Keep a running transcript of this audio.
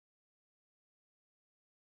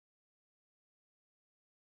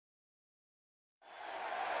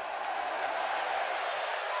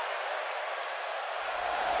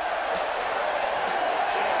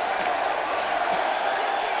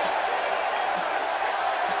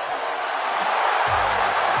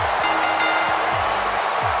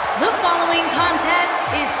following contest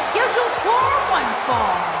is scheduled for one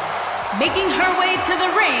fall. Making her way to the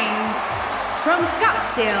ring from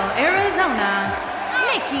Scottsdale, Arizona,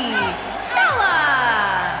 Nikki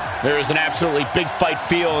Bella. There is an absolutely big fight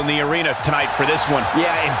feel in the arena tonight for this one.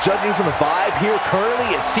 Yeah, and judging from the vibe here currently,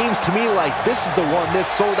 it seems to me like this is the one this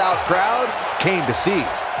sold-out crowd came to see.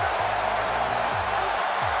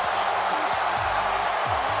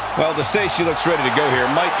 Well, to say she looks ready to go here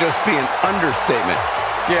might just be an understatement.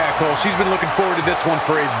 Yeah, Cole, she's been looking forward to this one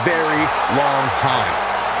for a very long time.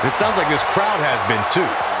 It sounds like this crowd has been too.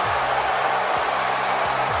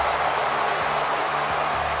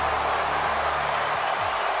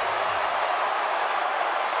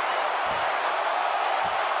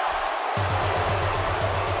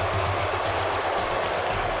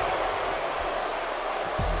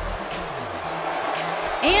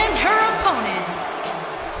 And her opponent,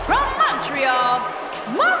 from Montreal,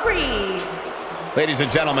 Maryse. Ladies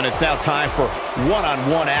and gentlemen, it's now time for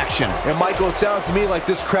one-on-one action. And Michael, it sounds to me like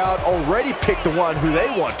this crowd already picked the one who they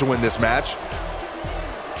want to win this match.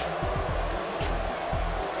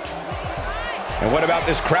 And what about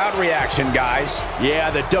this crowd reaction, guys?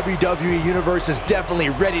 Yeah, the WWE Universe is definitely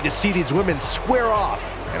ready to see these women square off.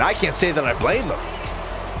 And I can't say that I blame them.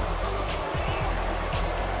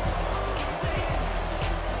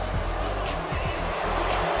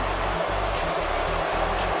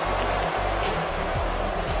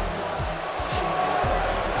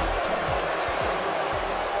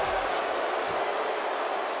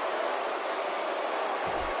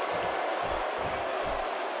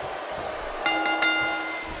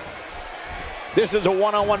 This is a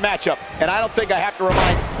one-on-one matchup, and I don't think I have to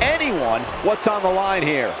remind anyone what's on the line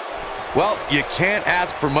here. Well, you can't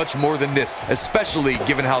ask for much more than this, especially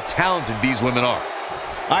given how talented these women are.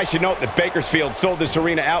 I should note that Bakersfield sold this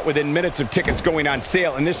arena out within minutes of tickets going on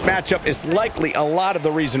sale, and this matchup is likely a lot of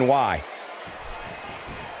the reason why.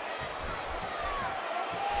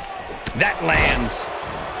 That lands.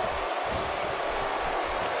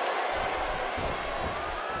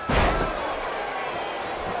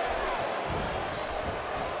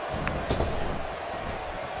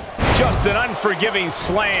 Just an unforgiving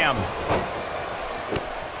slam.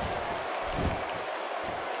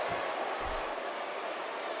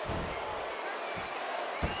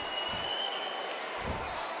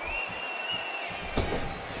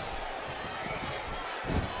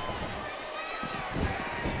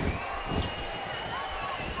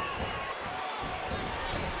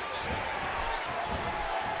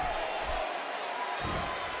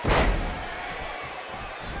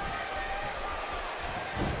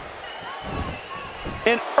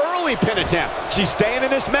 An early pin attempt. She's staying in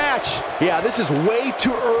this match. Yeah, this is way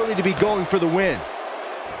too early to be going for the win.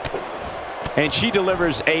 And she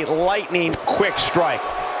delivers a lightning quick strike.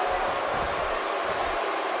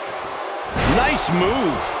 Nice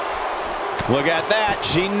move. Look at that.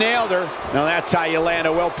 She nailed her. Now that's how you land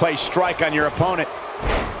a well-placed strike on your opponent.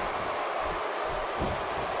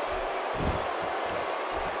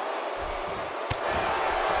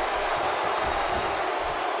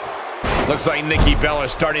 Looks like Nikki Bella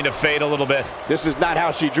is starting to fade a little bit. This is not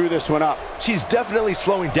how she drew this one up. She's definitely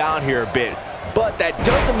slowing down here a bit, but that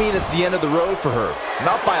doesn't mean it's the end of the road for her.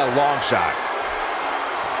 Not by a long shot.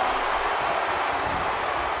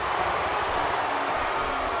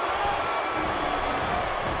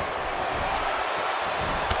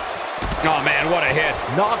 Oh man, what a hit.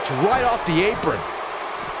 Knocked right off the apron.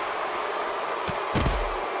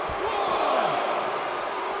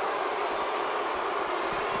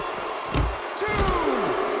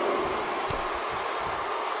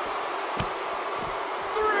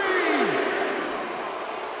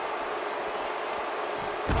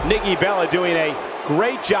 Nikki Bella doing a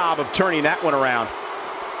great job of turning that one around.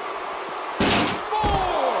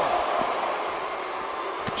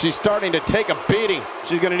 4. She's starting to take a beating.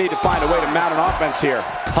 She's going to need to find a way to mount an offense here.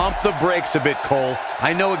 Pump the brakes a bit, Cole.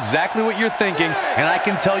 I know exactly what you're thinking, and I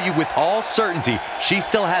can tell you with all certainty, she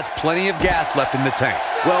still has plenty of gas left in the tank.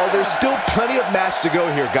 Well, there's still plenty of match to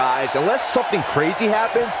go here, guys. Unless something crazy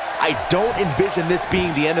happens, I don't envision this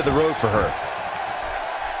being the end of the road for her.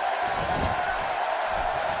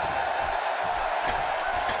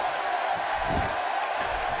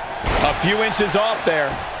 A few inches off there.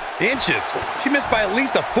 Inches? She missed by at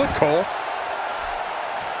least a foot, Cole.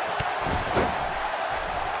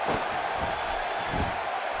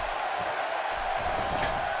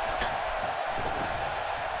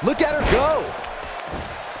 Look at her go.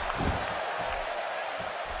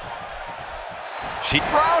 She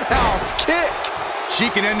roundhouse kick. She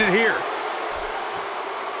can end it here.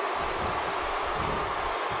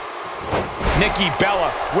 Nikki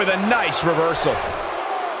Bella with a nice reversal.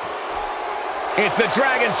 It's the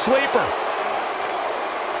Dragon Sleeper.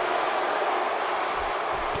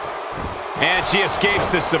 And she escapes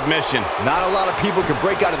the submission. Not a lot of people can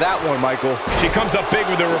break out of that one, Michael. She comes up big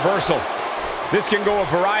with the reversal. This can go a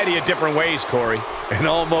variety of different ways, Corey. And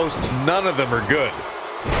almost none of them are good.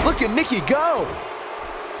 Look at Nikki go.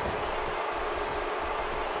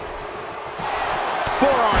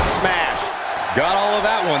 Forearm smash. Got all of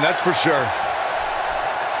that one, that's for sure.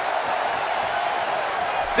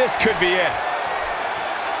 This could be it.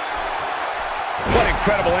 What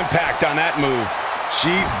incredible impact on that move.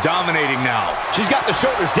 She's dominating now. She's got the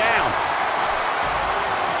shoulders down.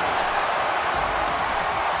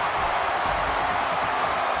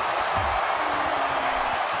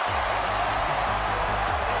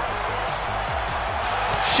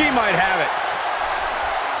 She might have it.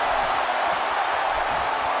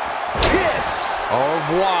 Kiss. Au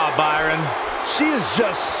revoir, Byron. She is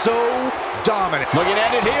just so dominant. Looking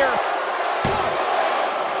at it here.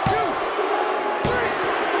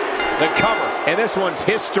 The cover, and this one's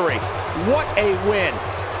history. What a win.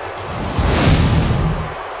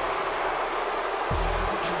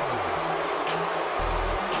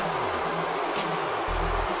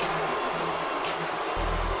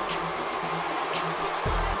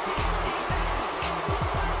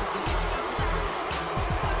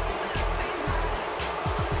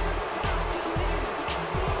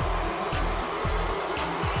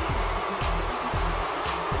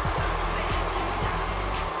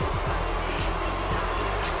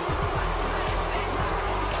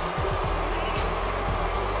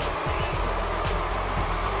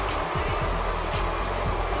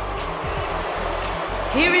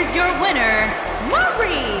 Here is your winner,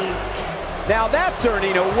 Maryse. Now that's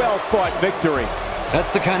earning a well-fought victory.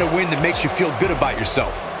 That's the kind of win that makes you feel good about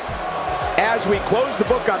yourself. As we close the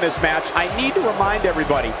book on this match, I need to remind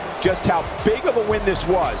everybody just how big of a win this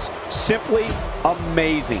was. Simply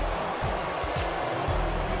amazing.